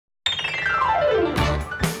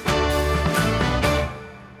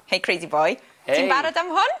Hey, crazy boy. Hey. Ti'n barod am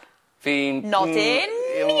hwn? Fi'n... Nodyn,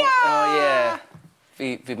 Oh, yeah.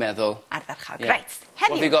 Fi meddwl. Ardderchog. Yeah. Right. Heddiw,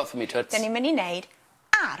 What have you got for me, Toots? dyn ni'n mynd I wneud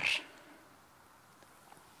ar.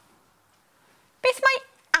 Beth mae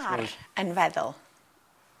ar yn feddwl?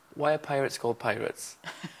 Why are pirates called pirates?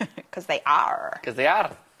 Because they are. Because they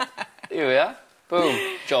are. Here we are. Boom.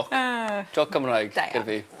 Joc. Joc Cymraeg. Da iawn. Gyda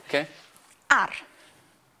fi. Okay. Ar.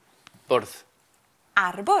 Bwrdd.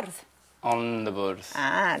 Ar y bwrdd. On the bwrdd.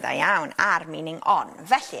 Da iawn. Ar meaning on.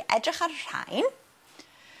 Felly, edrych ar y rhain.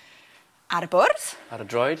 Ar y bwrdd. Ar y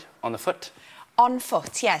droed. On the foot. On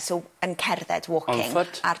foot, yeah, so yn cerdded, walking. On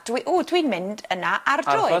foot. Dwi'n mynd yna ar Ar y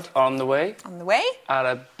droed. foot. On the way. On the way. Ar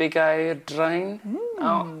y big air drain.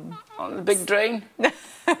 Oh, on the big drain.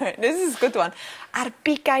 This is a good one. Ar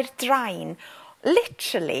bigair drain.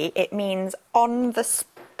 Literally, it means on the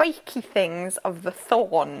spiky things of the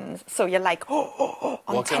thorns. So you're like, on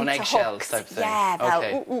walking on eggshells type thing. Yeah, well,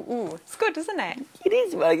 okay. ooh. It's good, isn't it? It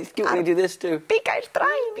is. Well, it's good when you do this too. Bigair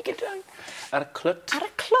drain. Ar y clwt. Ar y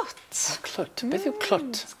clwt. Clwt. Beth yw clwt?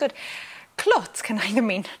 It's good. Clwt can either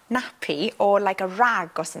mean nappy or like a rag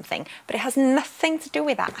or something, but it has nothing to do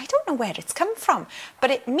with that. I don't know where it's come from, but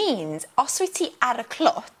it means, os wyt ti ar y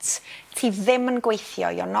clwt, ti ddim yn gweithio,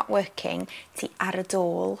 you're not working, ti ar y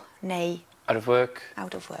dôl, neu... Out of work?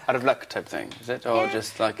 Out of work. Out of luck type thing, is it? Or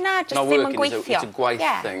just like... No, just not ddim yn working, gweithio. It's a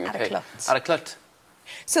gwaith thing. Ar y clwt. Ar y clwt.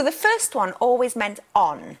 So the first one always meant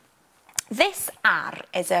on. This ar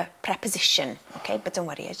is a preposition, okay, but don't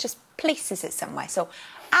worry, it just places it somewhere. So,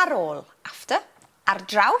 ar ôl, after. Ar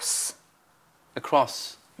draws.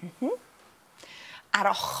 Across. Ar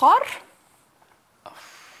ochr.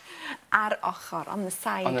 Ar ochr, on the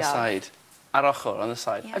side On the of. side. Ar ochr, on the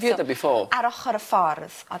side. Yeah, Have you heard that before? Ar ochr y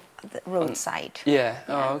ffordd, on the roadside. Yeah.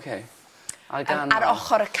 Oh, okay. Ar ganol. Ar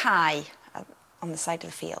ochr y cae, on the side of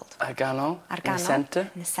the field. Ar ganol. Ar In the ganol.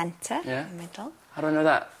 centre. In the centre, Yeah. in the middle. How do I know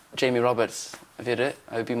that? Jamie Roberts. Have you heard it?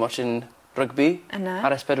 I've been watching rugby. Yna.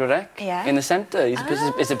 Ar S4C. Yeah. In the centre.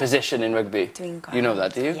 It's a position in rugby. Dwi'n gweld. You know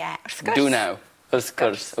that, do you? Yeah, wrth gwrs. Do now. Wrth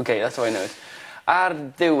gwrs. Okay, that's how I know it. Ar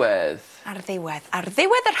ddiwedd. Ar ddiwedd. Ar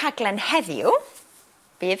ddiwedd yr rhaglen heddiw,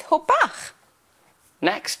 bydd hwb bach.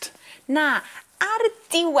 Next. Na, ar y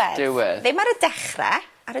diwedd. Diwedd. Ddim ar y dechrau,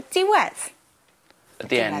 ar y diwedd. At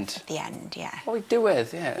the end. At the end, yeah. Oh,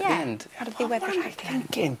 diwedd, yeah. At the Yeah, end. ar y diwedd yr rhaglen.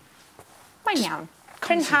 Thinking. Mae'n iawn.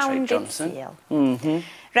 Concentrate, Prynhawn dydd Johnson. Sul.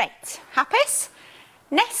 Reit, hapus?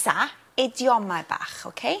 Nesa, idiomau bach,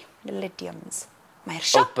 okay? Little idioms. Mae'r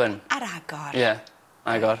siop Open. ar agor. Yeah.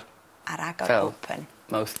 Agor. Ar agor Fel. open.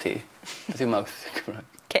 Mouth tea. Beth yw mouth?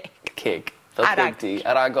 Cig. Cig. Fel Ar pig tea.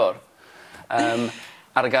 Ar agor.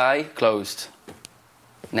 Ar gau, closed.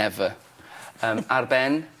 Never. Ar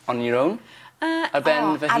ben, on your own. Ar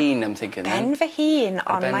ben fy hun, I'm thinking. Ben fy hun,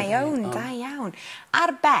 on ben my fy hun, own, oh. da iawn.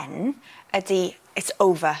 Ar ben ydy, it's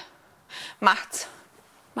over. Matt,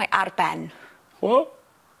 mae ar ben. What?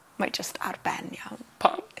 Mae just ar ben, iawn.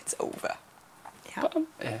 Pam? It's over. Iawn. Pam?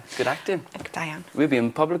 Yeah, good acting. Da iawn. We'll be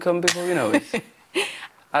in publicum before we know it.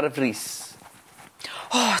 Ar y frys.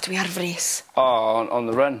 Oh, dwi ar frys. Oh, on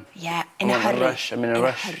the run. Yeah, in I'm a on a hurry. rush, I'm in a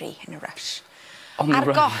rush. In a rush. On the Ar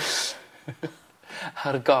run. goll.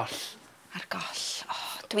 Ar goll. Ar goll.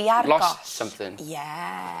 Oh, dwi ar Lost goll. something.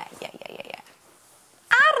 Yeah.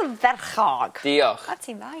 Ardderchog. Diolch. A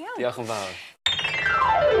ti'n dda iawn. Diolch yn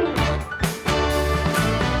fawr.